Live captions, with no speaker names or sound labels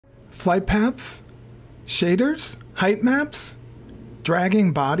flight paths, shaders, height maps,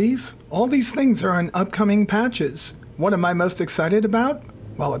 dragging bodies. All these things are in upcoming patches. What am I most excited about?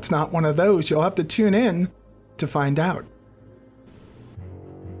 Well, it's not one of those. You'll have to tune in to find out.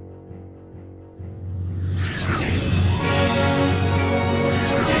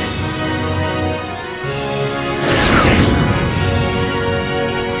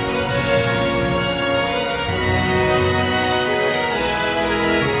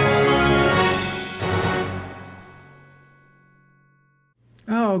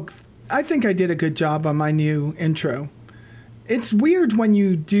 Oh, I think I did a good job on my new intro. It's weird when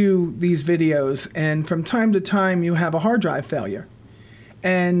you do these videos and from time to time you have a hard drive failure.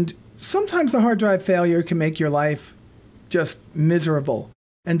 And sometimes the hard drive failure can make your life just miserable.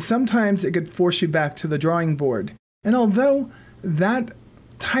 And sometimes it could force you back to the drawing board. And although that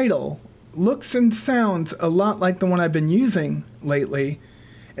title looks and sounds a lot like the one I've been using lately,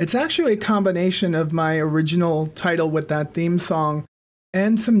 it's actually a combination of my original title with that theme song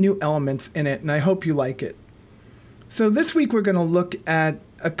and some new elements in it, and I hope you like it. So this week we're going to look at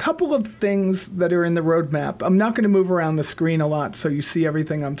a couple of things that are in the roadmap. I'm not going to move around the screen a lot so you see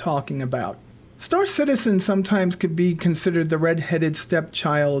everything I'm talking about. Star Citizen sometimes could be considered the red-headed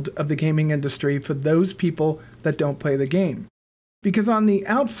stepchild of the gaming industry for those people that don't play the game. Because on the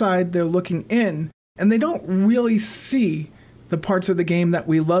outside they're looking in, and they don't really see the parts of the game that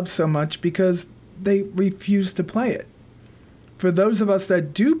we love so much because they refuse to play it. For those of us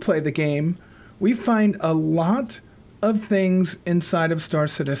that do play the game, we find a lot of things inside of Star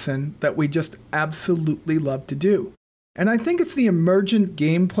Citizen that we just absolutely love to do. And I think it's the emergent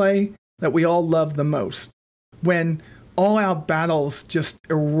gameplay that we all love the most. When all-out battles just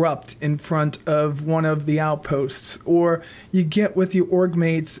erupt in front of one of the outposts, or you get with your org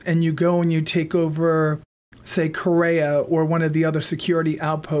mates and you go and you take over, say, Korea or one of the other security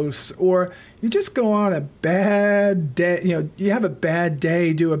outposts, or you just go on a bad day, you have a bad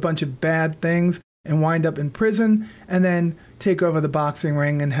day, do a bunch of bad things and wind up in prison, and then take over the boxing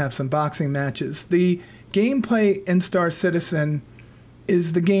ring and have some boxing matches. The gameplay in Star Citizen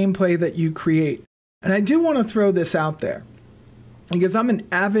is the gameplay that you create. And I do want to throw this out there because I'm an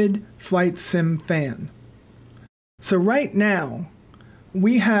avid flight sim fan. So right now,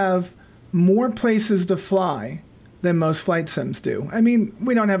 we have more places to fly than most flight sims do. I mean,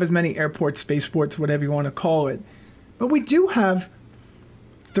 we don't have as many airports, spaceports, whatever you want to call it. But we do have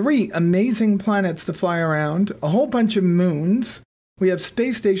 3 amazing planets to fly around, a whole bunch of moons. We have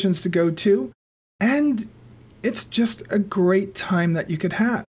space stations to go to, and it's just a great time that you could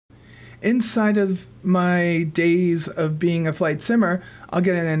have. Inside of my days of being a flight simmer, I'll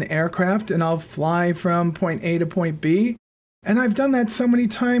get in an aircraft and I'll fly from point A to point B. And I've done that so many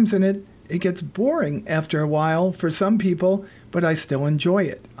times, and it gets boring after a while for some people, but I still enjoy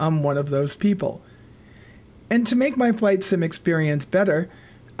it. I'm one of those people. And to make my flight sim experience better,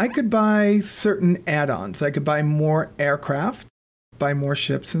 I could buy certain add-ons. I could buy more aircraft, buy more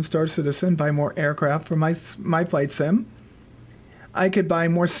ships in Star Citizen, buy more aircraft for my flight sim. I could buy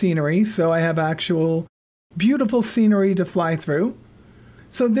more scenery, so I have actual beautiful scenery to fly through.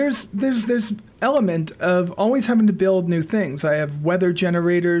 So there's this element of always having to build new things. I have weather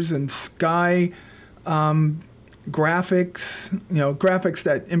generators and sky graphics, graphics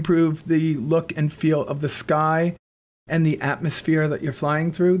that improve the look and feel of the sky and the atmosphere that you're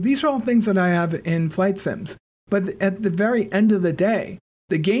flying through. These are all things that I have in flight sims. But at the very end of the day,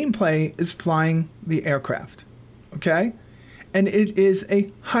 the gameplay is flying the aircraft, okay? And it is a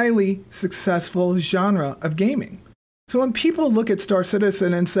highly successful genre of gaming. So when people look at Star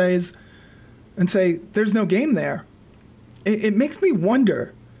Citizen and say, there's no game there, it makes me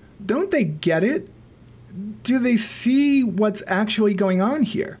wonder, don't they get it? Do they see what's actually going on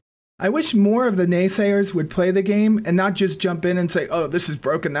here? I wish more of the naysayers would play the game and not just jump in and say, oh, this is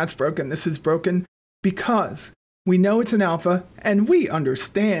broken, that's broken, this is broken, because we know it's an alpha and we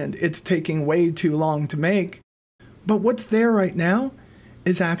understand it's taking way too long to make. But what's there right now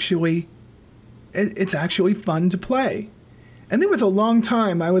is actually fun to play. And there was a long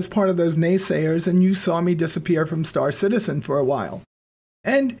time I was part of those naysayers and you saw me disappear from Star Citizen for a while.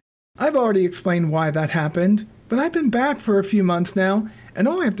 And I've already explained why that happened, but I've been back for a few months now, and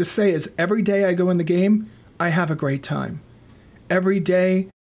all I have to say is every day I go in the game, I have a great time. Every day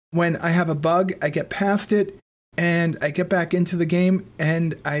when I have a bug, I get past it, and I get back into the game,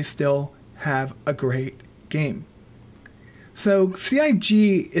 and I still have a great game. So CIG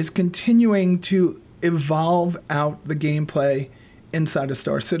is continuing to evolve out the gameplay inside of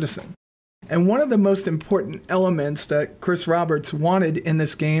Star Citizen. And one of the most important elements that Chris Roberts wanted in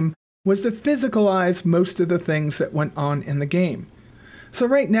this game was to physicalize most of the things that went on in the game. So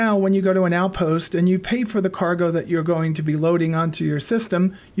right now, when you go to an outpost and you pay for the cargo that you're going to be loading onto your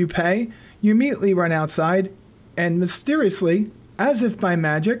system, you pay, you immediately run outside, and mysteriously, as if by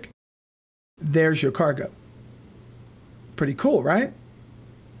magic, there's your cargo. Pretty cool, right?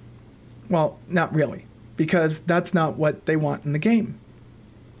 Well, not really, because that's not what they want in the game.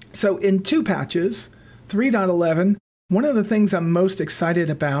 So in 2 patches, 3.11, one of the things I'm most excited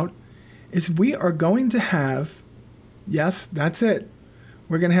about is we are going to have, yes, that's it.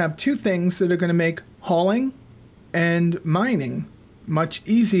 We're going to have 2 things that are going to make hauling and mining much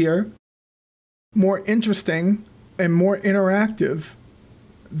easier, more interesting, and more interactive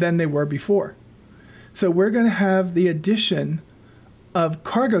than they were before. So we're going to have the addition of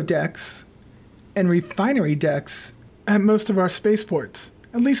cargo decks and refinery decks at most of our spaceports.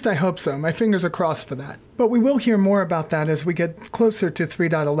 At least I hope so. My fingers are crossed for that. But we will hear more about that as we get closer to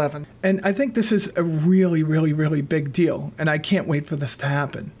 3.11. And I think this is a really, really, really big deal, and I can't wait for this to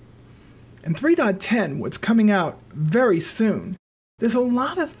happen. In 3.10, what's coming out very soon, there's a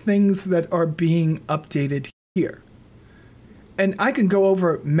lot of things that are being updated here. And I can go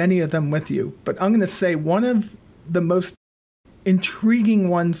over many of them with you, but I'm going to say one of the most intriguing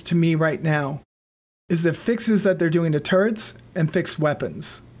ones to me right now is the fixes that they're doing to turrets and fixed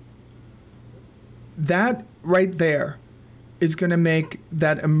weapons. That right there is going to make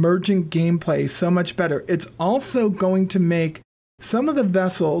that emergent gameplay so much better. It's also going to make some of the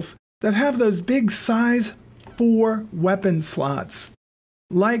vessels that have those big size 4 weapon slots,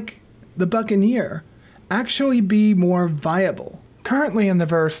 like the Buccaneer, actually be more viable. Currently in the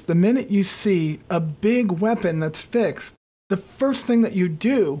verse, the minute you see a big weapon that's fixed, the first thing that you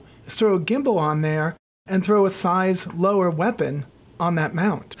do is throw a gimbal on there and throw a size lower weapon on that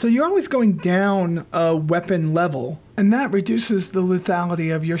mount. So you're always going down a weapon level, and that reduces the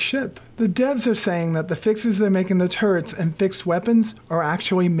lethality of your ship. The devs are saying that the fixes they're making to turrets and fixed weapons are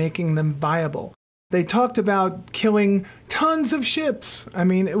actually making them viable. They talked about killing tons of ships. I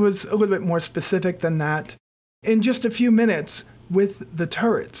mean, it was a little bit more specific than that in just a few minutes with the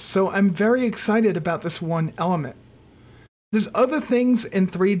turrets. So I'm very excited about this one element. There's other things in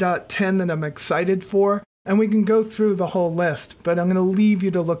 3.10 that I'm excited for, and we can go through the whole list, but I'm going to leave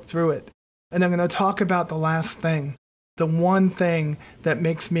you to look through it. And I'm going to talk about the last thing, the one thing that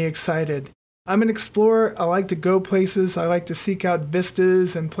makes me excited. I'm an explorer. I like to go places. I like to seek out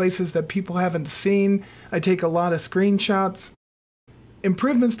vistas and places that people haven't seen. I take a lot of screenshots.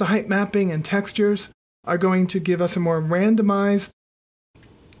 Improvements to height mapping and textures are going to give us a more randomized,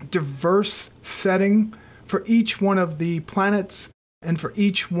 diverse setting for each one of the planets and for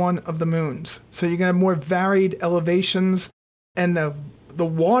each one of the moons. So you're going to have more varied elevations, and the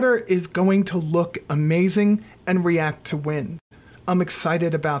water is going to look amazing and react to wind. I'm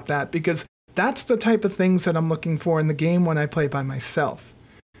excited about that because that's the type of things that I'm looking for in the game when I play by myself.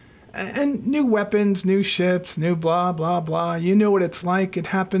 And new weapons, new ships, new blah, blah, blah. You know what it's like. It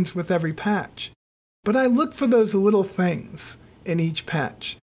happens with every patch. But I look for those little things in each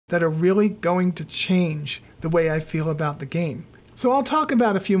patch that are really going to change the way I feel about the game. So I'll talk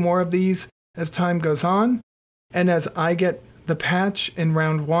about a few more of these as time goes on, and as I get the patch in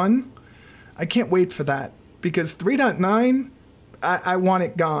round 1. I can't wait for that, because 3.9, I want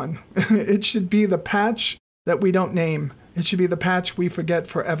it gone. It should be the patch that we don't name. It should be the patch we forget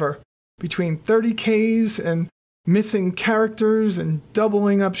forever. Between 30Ks and missing characters and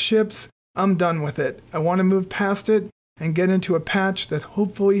doubling up ships, I'm done with it. I want to move past it and get into a patch that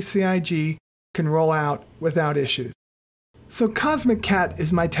hopefully CIG can roll out without issues. So Cosmic Cat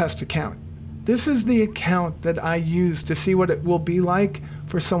is my test account. This is the account that I use to see what it will be like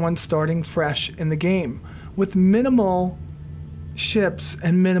for someone starting fresh in the game, with minimal ships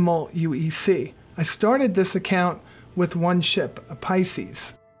and minimal UEC. I started this account with 1 ship, a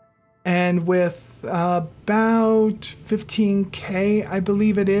Pisces, and with about 15K, I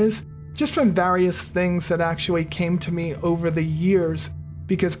believe it is, just from various things that actually came to me over the years,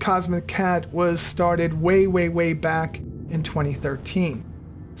 because Cosmic Cat was started way, way, way back in 2013.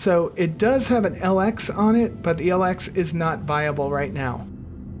 So it does have an LX on it, but the LX is not viable right now.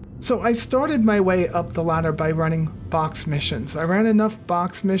 So I started my way up the ladder by running box missions. I ran enough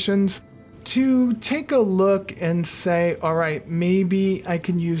box missions to take a look and say, all right, maybe I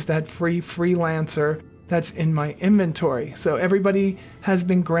can use that free freelancer that's in my inventory. So everybody has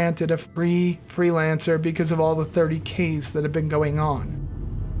been granted a free freelancer because of all the 30Ks that have been going on.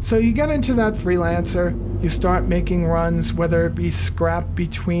 So you get into that freelancer, you start making runs, whether it be scrap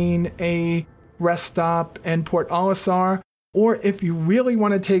between a rest stop and Port Olisar, or if you really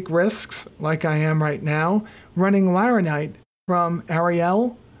want to take risks, like I am right now, running Laranite from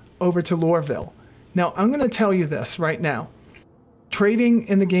Ariel over to Lorville. Now, I'm going to tell you this right now. Trading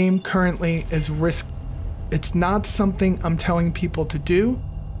in the game currently is risky. It's not something I'm telling people to do.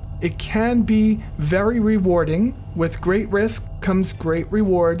 It can be very rewarding. With great risk comes great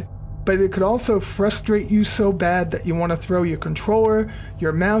reward, but it could also frustrate you so bad that you want to throw your controller,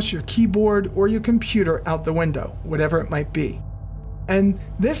 your mouse, your keyboard, or your computer out the window, whatever it might be. And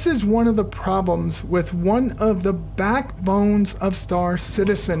this is one of the problems with one of the backbones of Star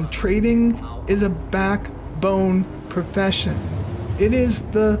Citizen. Trading is a backbone profession. It is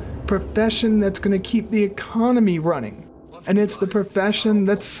the profession that's going to keep the economy running. And it's the profession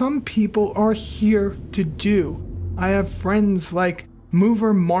that some people are here to do. I have friends like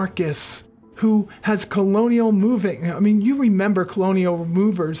Mover Marcus, who has Colonial Moving. I mean, you remember Colonial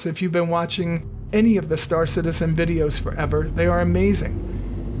Movers if you've been watching any of the Star Citizen videos forever. They are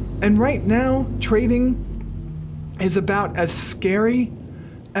amazing. And right now, trading is about as scary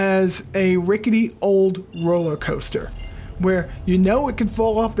as a rickety old roller coaster, where you know it could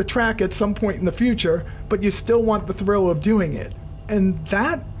fall off the track at some point in the future, but you still want the thrill of doing it. And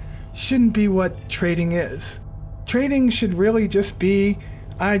that shouldn't be what trading is. Trading should really just be,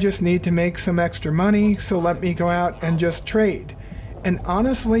 I just need to make some extra money, so let me go out and just trade. And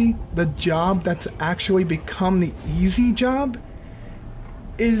honestly, the job that's actually become the easy job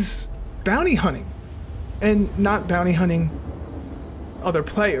is bounty hunting. And not bounty hunting other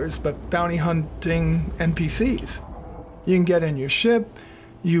players, but bounty hunting NPCs. You can get in your ship,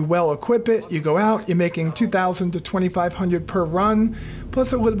 you well equip it, you go out, you're making 2,000 to 2,500 per run,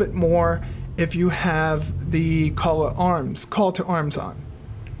 plus a little bit more if you have the call to arms on.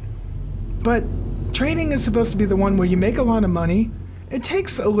 But trading is supposed to be the one where you make a lot of money. It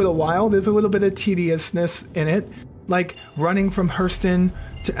takes a little while, there's a little bit of tediousness in it, like running from Hurston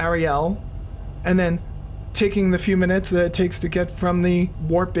to Ariel, and then taking the few minutes that it takes to get from the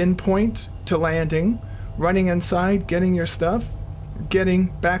warp in point to landing, running inside, getting your stuff, getting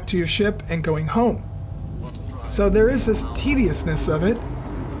back to your ship, and going home. So there is this tediousness of it.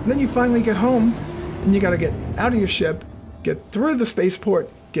 And then you finally get home, and you gotta get out of your ship, get through the spaceport,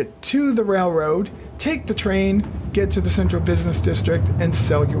 get to the railroad, take the train, get to the central business district, and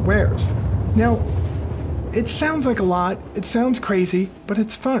sell your wares. Now, it sounds like a lot, it sounds crazy, but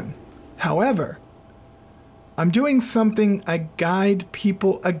it's fun. However, I'm doing something I guide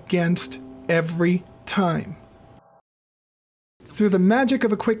people against every time. Through the magic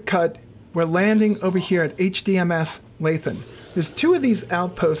of a quick cut, we're landing over here at HDMS Lathan. There's two of these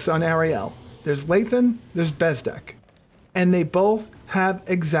outposts on Ariel. There's Lathan, there's Bezdek. And they both have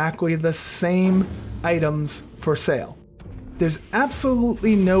exactly the same items for sale. There's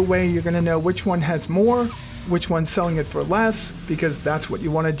absolutely no way you're going to know which one has more, which one's selling it for less, because that's what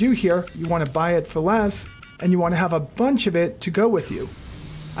you want to do here. You want to buy it for less, and you want to have a bunch of it to go with you.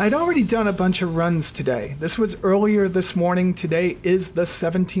 I'd already done a bunch of runs today. This was earlier this morning. Today is the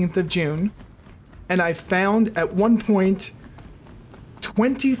 17th of June. And I found at one point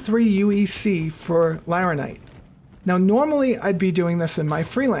 23 UEC for Laranite. Now, normally I'd be doing this in my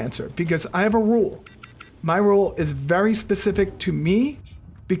freelancer because I have a rule. My rule is very specific to me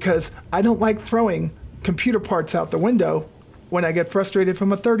because I don't like throwing computer parts out the window when I get frustrated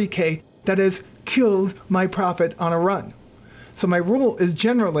from a 30K that has killed my profit on a run. So my rule is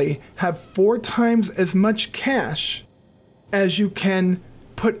generally have 4 times as much cash as you can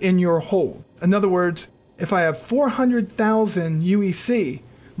put in your hold. In other words, if I have 400,000 UEC,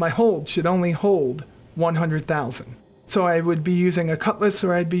 my hold should only hold 100,000. So I would be using a cutlass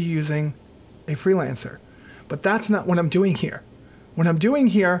or I'd be using a freelancer. But that's not what I'm doing here. What I'm doing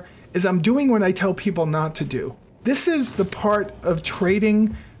here is I'm doing what I tell people not to do. This is the part of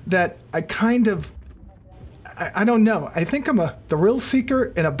trading that I kind of, I don't know. I think I'm a thrill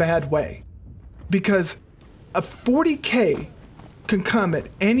seeker in a bad way. Because a 40K could come at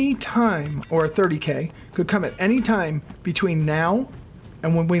any time, or a 30K could come at any time between now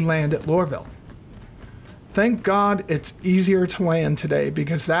and when we land at Lorville. Thank God it's easier to land today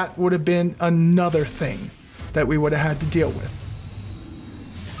because that would have been another thing that we would have had to deal with.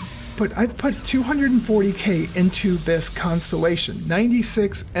 But I've put 240K into this constellation,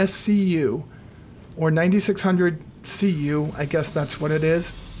 96 SCU, or 9600 CU, I guess that's what it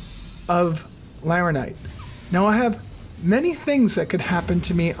is, of Laranite. Now I have many things that could happen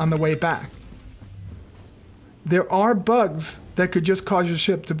to me on the way back. There are bugs that could just cause your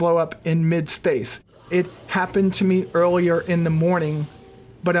ship to blow up in mid-space. It happened to me earlier in the morning,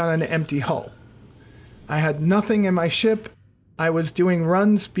 but on an empty hull. I had nothing in my ship. I was doing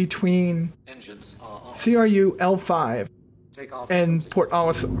runs between CRU L5 and Port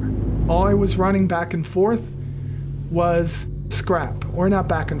Olisar. All I was running back and forth was scrap, or not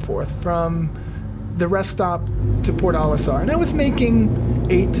back and forth, from the rest stop to Port Olisar, and I was making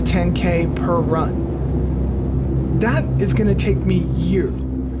 8 to 10K per run. That is going to take me years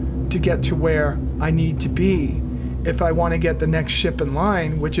to get to where I need to be if I want to get the next ship in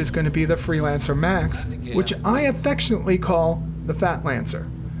line, which is going to be the Freelancer Max, which I affectionately call the Fat Lancer.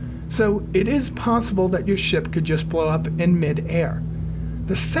 So it is possible that your ship could just blow up in mid-air.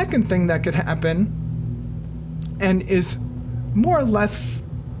 The second thing that could happen, and is more or less,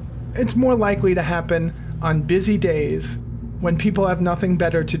 it's more likely to happen on busy days when people have nothing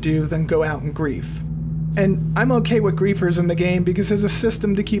better to do than go out and grief. And I'm okay with griefers in the game because there's a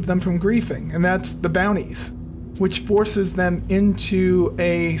system to keep them from griefing, and that's the bounties, which forces them into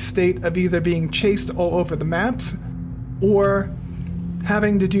a state of either being chased all over the maps or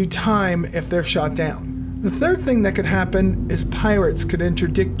having to do time if they're shot down. The third thing that could happen is pirates could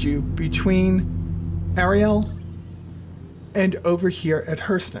interdict you between Ariel and over here at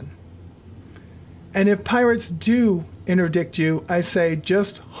Hurston. And if pirates do interdict you, I say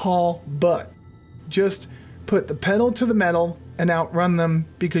just haul butt. Just put the pedal to the metal and outrun them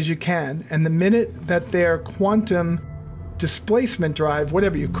because you can. And the minute that their quantum displacement drive,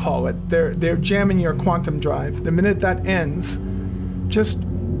 whatever you call it, they're jamming your quantum drive, the minute that ends, just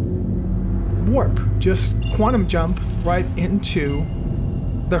warp, just quantum jump right into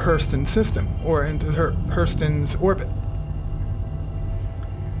the Hurston system or into Hurston's orbit.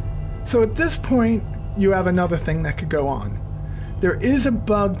 So at this point, you have another thing that could go on. There is a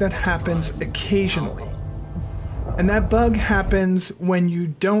bug that happens occasionally. And that bug happens when you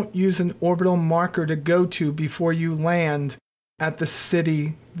don't use an orbital marker to go to before you land at the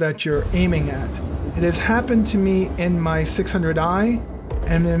city that you're aiming at. It has happened to me in my 600i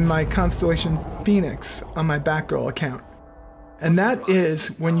and in my Constellation Phoenix on my Batgirl account. And that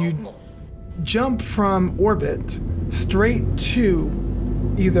is when you jump from orbit straight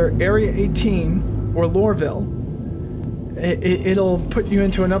to either Area 18 or Lorville, it'll put you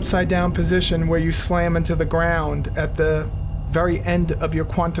into an upside down position where you slam into the ground at the very end of your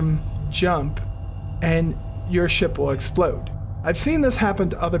quantum jump and your ship will explode. I've seen this happen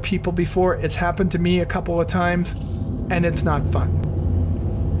to other people before. It's happened to me a couple of times and it's not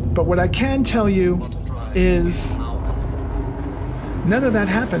fun. But what I can tell you is none of that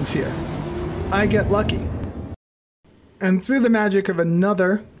happens here. I get lucky. And through the magic of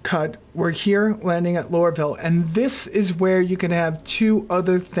another cut, we're here landing at Lorville, and this is where you can have two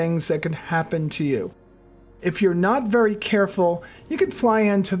other things that can happen to you. If you're not very careful, you could fly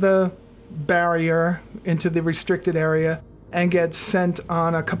into the barrier, into the restricted area, and get sent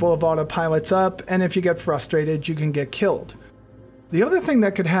on a couple of autopilots up, and if you get frustrated, you can get killed. The other thing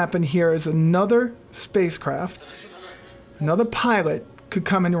that could happen here is another spacecraft, another pilot could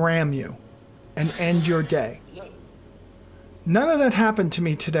come and ram you and end your day. None of that happened to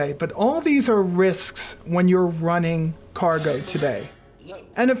me today, but all these are risks when you're running cargo today.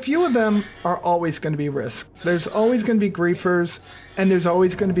 And a few of them are always going to be risks. There's always going to be griefers, and there's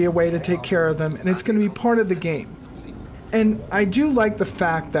always going to be a way to take care of them, and it's going to be part of the game. And I do like the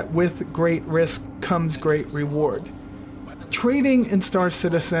fact that with great risk comes great reward. Trading in Star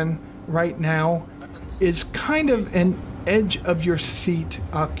Citizen right now is kind of an edge of your seat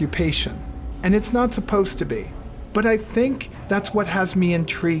occupation, and it's not supposed to be. But I think that's what has me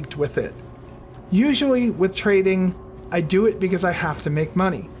intrigued with it. Usually with trading, I do it because I have to make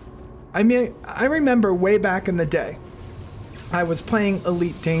money. I mean, I remember way back in the day, I was playing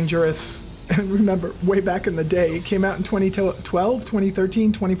Elite Dangerous. And remember, way back in the day, it came out in 2012,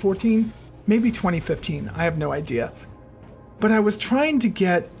 2013, 2014, maybe 2015, I have no idea. But I was trying to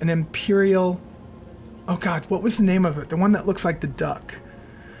get an Imperial, oh God, what was the name of it? The one that looks like the duck.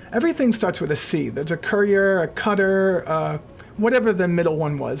 Everything starts with a C. There's a courier, a cutter, whatever the middle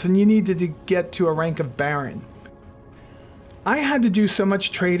one was, and you needed to get to a rank of Baron. I had to do so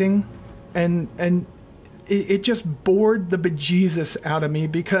much trading, and it just bored the bejesus out of me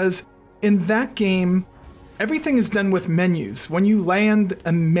because in that game, everything is done with menus. When you land,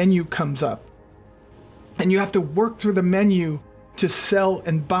 a menu comes up, and you have to work through the menu to sell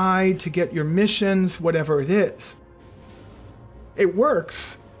and buy, to get your missions, whatever it is. It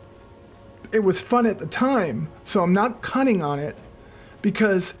works. It was fun at the time, so I'm not cutting on it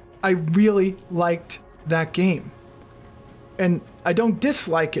because I really liked that game. And I don't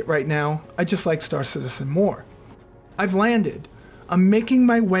dislike it right now, I just like Star Citizen more. I've landed. I'm making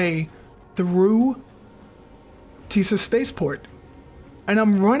my way through Tisa Spaceport, and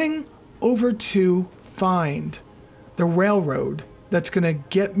I'm running over to find the railroad that's gonna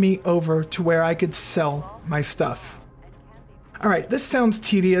get me over to where I could sell my stuff. All right, this sounds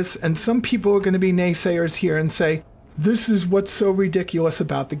tedious, and some people are going to be naysayers here and say, this is what's so ridiculous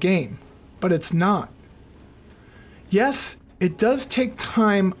about the game. but it's not. Yes, it does take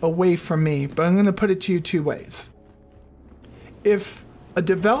time away from me, but I'm going to put it to you two ways. If a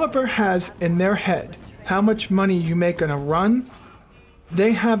developer has in their head how much money you make on a run,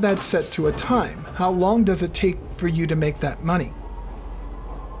 they have that set to a time. How long does it take for you to make that money?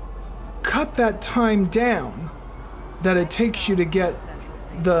 Cut that time down that it takes you to get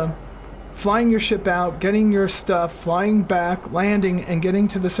the flying your ship out, getting your stuff, flying back, landing, and getting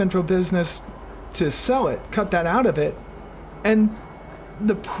to the central business to sell it. Cut that out of it. And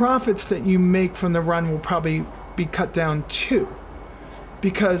the profits that you make from the run will probably be cut down too.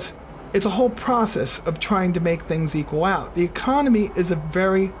 Because it's a whole process of trying to make things equal out. The economy is a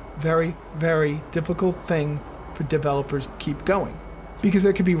very, very, very difficult thing for developers to keep going. Because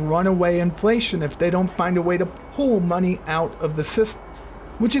there could be runaway inflation if they don't find a way to pull money out of the system.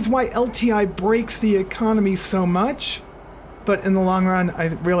 Which is why LTI breaks the economy so much. But in the long run, I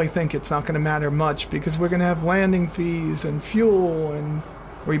really think it's not going to matter much because we're going to have landing fees and fuel and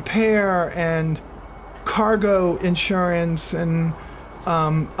repair and cargo insurance and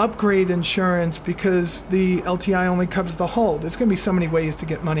upgrade insurance because the LTI only covers the hull. There's going to be so many ways to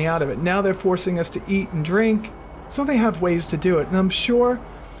get money out of it. Now they're forcing us to eat and drink, so they have ways to do it. And I'm sure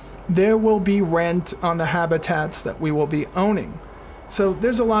there will be rent on the habitats that we will be owning. So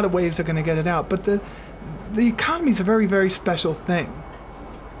there's a lot of ways they're going to get it out. But the economy is a very, very special thing.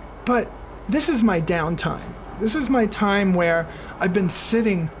 But this is my downtime. This is my time where I've been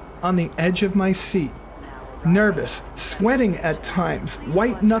sitting on the edge of my seat, nervous, sweating at times,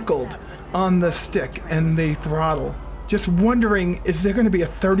 white-knuckled on the stick and the throttle, just wondering, is there going to be a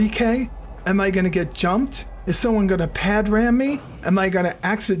 30K? Am I going to get jumped? Is someone going to pad ram me? Am I going to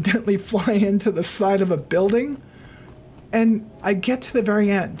accidentally fly into the side of a building? And I get to the very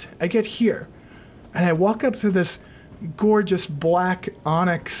end. I get here. And I walk up to this gorgeous black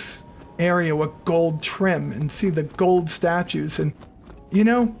onyx area with gold trim and see the gold statues. And, you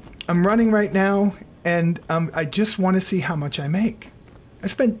know, I'm running right now, and I just want to see how much I make. I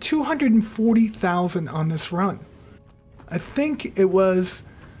spent $240,000 on this run. I think it was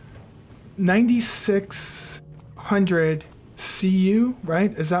 9,600 CU,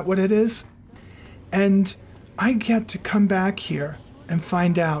 right? Is that what it is? And I get to come back here and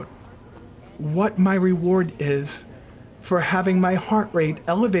find out what my reward is for having my heart rate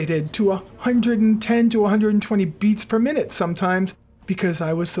elevated to 110 to 120 beats per minute sometimes because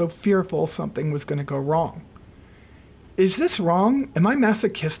I was so fearful something was going to go wrong. Is this wrong? Am I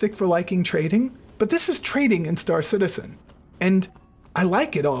masochistic for liking trading? But this is trading in Star Citizen, and I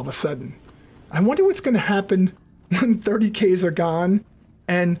like it all of a sudden. I wonder what's going to happen when 30Ks are gone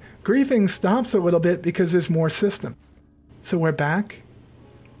and griefing stops a little bit because there's more system. So we're back.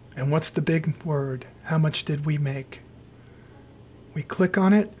 And what's the big word? How much did we make? We click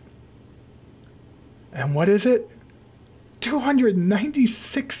on it. And what is it?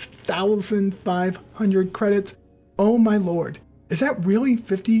 296,500 credits. Oh my Lord. Is that really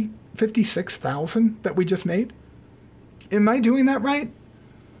 56,000 that we just made? Am I doing that right?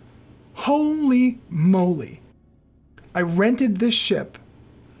 Holy moly. I rented this ship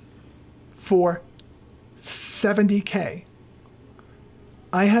for 70K.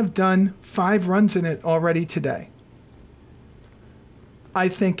 I have done 5 runs in it already today. I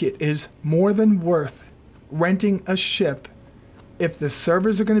think it is more than worth renting a ship if the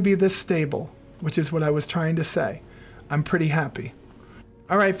servers are going to be this stable, which is what I was trying to say. I'm pretty happy.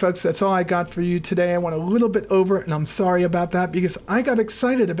 All right, folks, that's all I got for you today. I went a little bit over, and I'm sorry about that because I got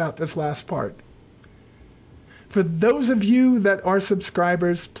excited about this last part. For those of you that are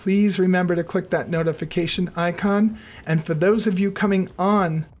subscribers, please remember to click that notification icon. And for those of you coming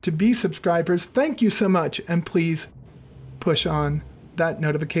on to be subscribers, thank you so much. And please push on that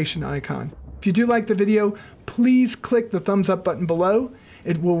notification icon. If you do like the video, please click the thumbs up button below.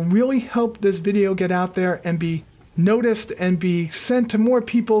 It will really help this video get out there and be noticed and be sent to more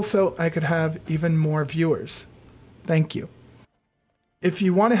people so I could have even more viewers. Thank you. If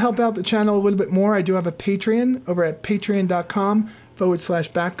you want to help out the channel a little bit more, I do have a Patreon over at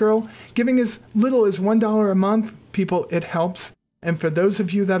patreon.com/Batgirl. Giving as little as $1 a month, people, it helps. And for those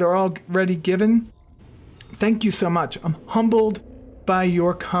of you that are already given, thank you so much. I'm humbled by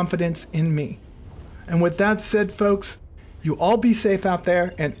your confidence in me. And with that said, folks, you all be safe out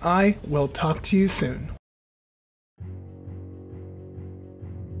there, and I will talk to you soon.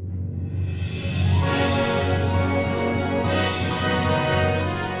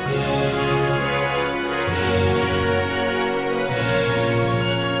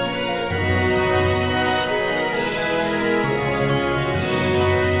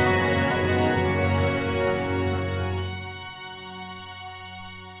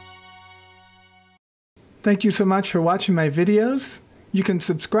 Thank you so much for watching my videos. You can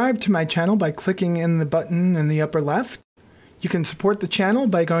subscribe to my channel by clicking in the button in the upper left. You can support the channel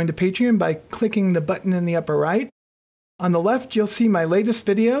by going to Patreon by clicking the button in the upper right. On the left, you'll see my latest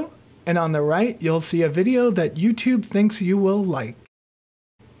video, and on the right, you'll see a video that YouTube thinks you will like.